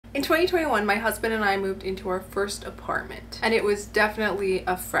In 2021, my husband and I moved into our first apartment, and it was definitely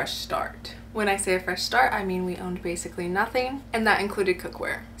a fresh start. When I say a fresh start, I mean we owned basically nothing, and that included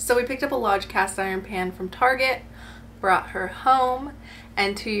cookware. So we picked up a large cast iron pan from Target, brought her home,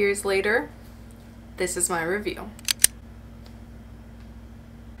 and 2 years later, this is my review.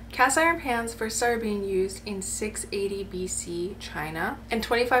 Cast iron pans first started being used in 680 BC China, and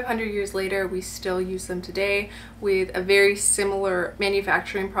 2,500 years later we still use them today with a very similar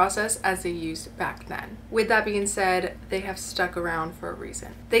manufacturing process as they used back then. With that being said, they have stuck around for a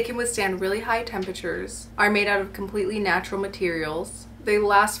reason. They can withstand really high temperatures, are made out of completely natural materials, they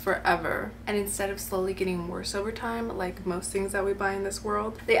last forever, and instead of slowly getting worse over time like most things that we buy in this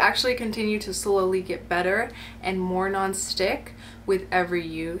world, they actually continue to slowly get better and more non-stick with every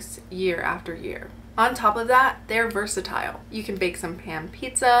use, year after year. On top of that, they're versatile. You can bake some pan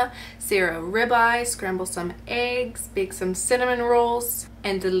pizza, sear a ribeye, scramble some eggs, bake some cinnamon rolls,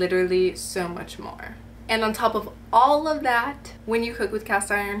 and literally so much more. And on top of all of that, when you cook with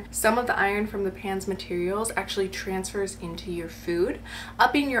cast iron, some of the iron from the pan's materials actually transfers into your food,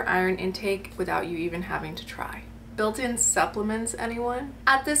 upping your iron intake without you even having to try. Built-in supplements, anyone?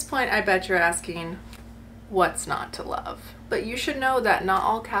 At this point, I bet you're asking, what's not to love? But you should know that not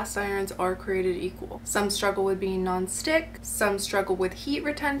all cast irons are created equal. Some struggle with being non-stick, some struggle with heat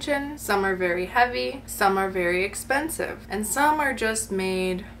retention, some are very heavy, some are very expensive, and some are just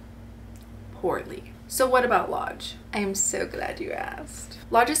made poorly. So what about Lodge? I am so glad you asked.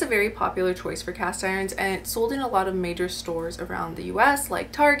 Lodge is a very popular choice for cast irons, and it's sold in a lot of major stores around the US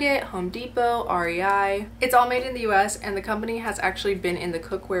like Target, Home Depot, REI. It's all made in the US, and the company has actually been in the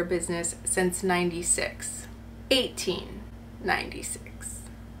cookware business since 1896.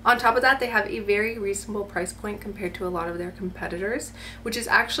 On top of that, they have a very reasonable price point compared to a lot of their competitors, which is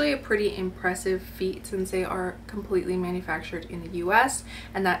actually a pretty impressive feat since they are completely manufactured in the US,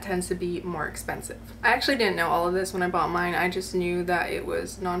 and that tends to be more expensive. I actually didn't know all of this when I bought mine. I just knew that it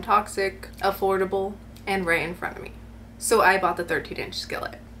was non-toxic, affordable, and right in front of me. So I bought the 13-inch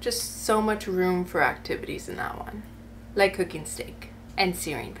skillet. Just so much room for activities in that one, like cooking steak and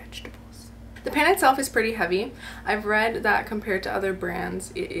searing vegetables. The pan itself is pretty heavy. I've read that compared to other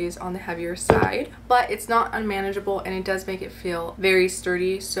brands, it is on the heavier side, but it's not unmanageable and it does make it feel very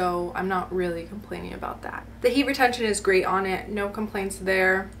sturdy, so I'm not really complaining about that. The heat retention is great on it, no complaints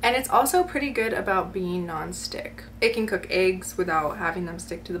there, and it's also pretty good about being non-stick. It can cook eggs without having them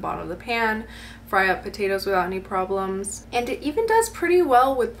stick to the bottom of the pan, fry up potatoes without any problems, and it even does pretty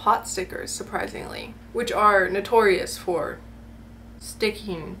well with pot stickers, surprisingly, which are notorious for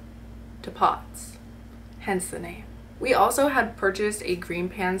sticking to pots, hence the name. We also had purchased a green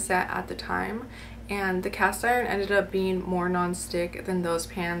pan set at the time, and the cast iron ended up being more non-stick than those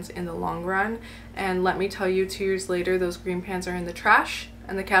pans in the long run, and let me tell you, 2 years later those green pans are in the trash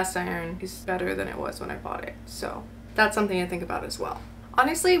and the cast iron is better than it was when I bought it, so that's something to think about as well.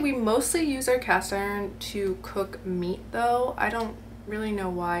 Honestly, we mostly use our cast iron to cook meat though. I don't really know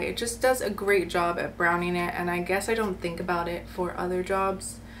why. It just does a great job at browning it, and I guess I don't think about it for other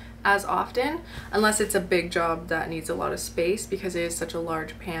jobs as often, unless it's a big job that needs a lot of space because it is such a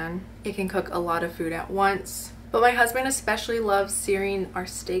large pan. It can cook a lot of food at once. But my husband especially loves searing our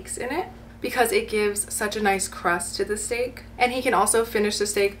steaks in it because it gives such a nice crust to the steak, and he can also finish the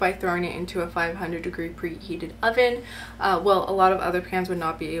steak by throwing it into a 500-degree preheated oven. Well, a lot of other pans would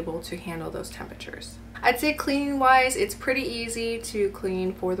not be able to handle those temperatures. I'd say cleaning wise, it's pretty easy to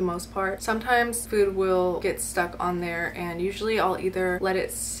clean for the most part. Sometimes food will get stuck on there, and usually I'll either let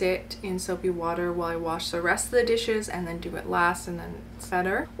it sit in soapy water while I wash the rest of the dishes and then do it last, and then it's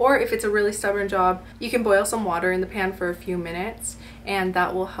better. Or if it's a really stubborn job, you can boil some water in the pan for a few minutes, and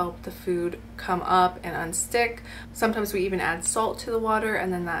that will help the food come up and unstick. Sometimes we even add salt to the water,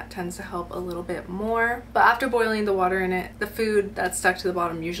 and then that tends to help a little bit more. But after boiling the water in it, the food that's stuck to the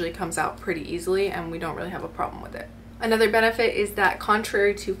bottom usually comes out pretty easily, and we don't really have a problem with it. Another benefit is that,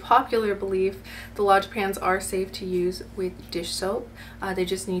 contrary to popular belief, the Lodge pans are safe to use with dish soap. They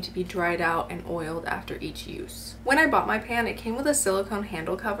just need to be dried out and oiled after each use. When I bought my pan, it came with a silicone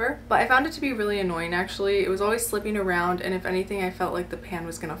handle cover, but I found it to be really annoying actually. It was always slipping around, and if anything, I felt like the pan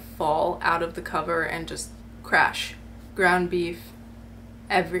was gonna fall out of the cover and just crash. Ground beef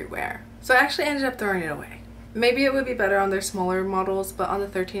everywhere. So I actually ended up throwing it away. Maybe it would be better on their smaller models, but on the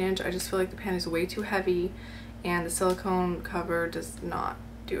 13-inch, I just feel like the pan is way too heavy, and the silicone cover does not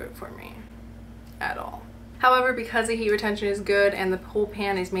do it for me at all. However, because the heat retention is good and the whole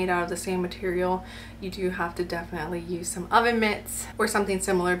pan is made out of the same material, you do have to definitely use some oven mitts or something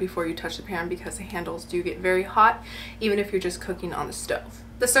similar before you touch the pan, because the handles do get very hot even if you're just cooking on the stove.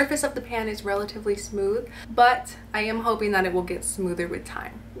 The surface of the pan is relatively smooth, but I am hoping that it will get smoother with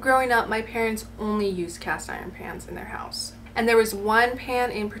time. Growing up, my parents only used cast iron pans in their house. And there was one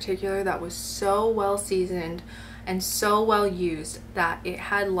pan in particular that was so well seasoned and so well used that it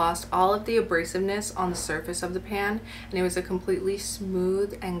had lost all of the abrasiveness on the surface of the pan, and it was a completely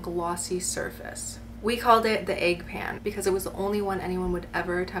smooth and glossy surface. We called it the egg pan because it was the only one anyone would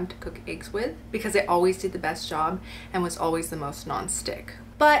ever attempt to cook eggs with, because it always did the best job and was always the most non-stick.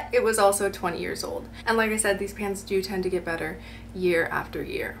 But it was also 20 years old. And like I said, these pans do tend to get better year after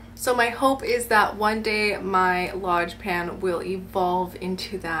year. So my hope is that one day my Lodge pan will evolve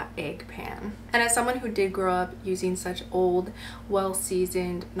into that egg pan. And as someone who did grow up using such old,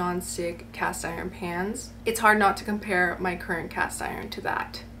 well-seasoned, non-stick cast iron pans, it's hard not to compare my current cast iron to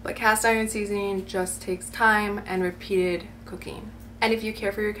that. But cast iron seasoning just takes time and repeated cooking. And if you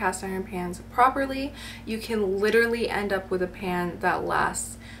care for your cast iron pans properly, you can literally end up with a pan that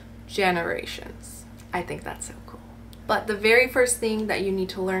lasts generations. I think that's so cool. But the very first thing that you need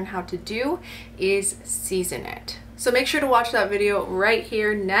to learn how to do is season it. So make sure to watch that video right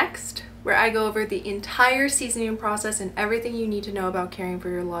here next, where I go over the entire seasoning process and everything you need to know about caring for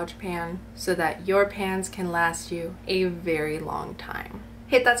your Lodge pan so that your pans can last you a very long time.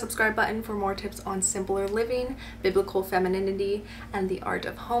 Hit that subscribe button for more tips on simpler living, biblical femininity, and the art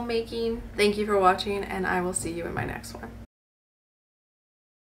of homemaking. Thank you for watching, and I will see you in my next one.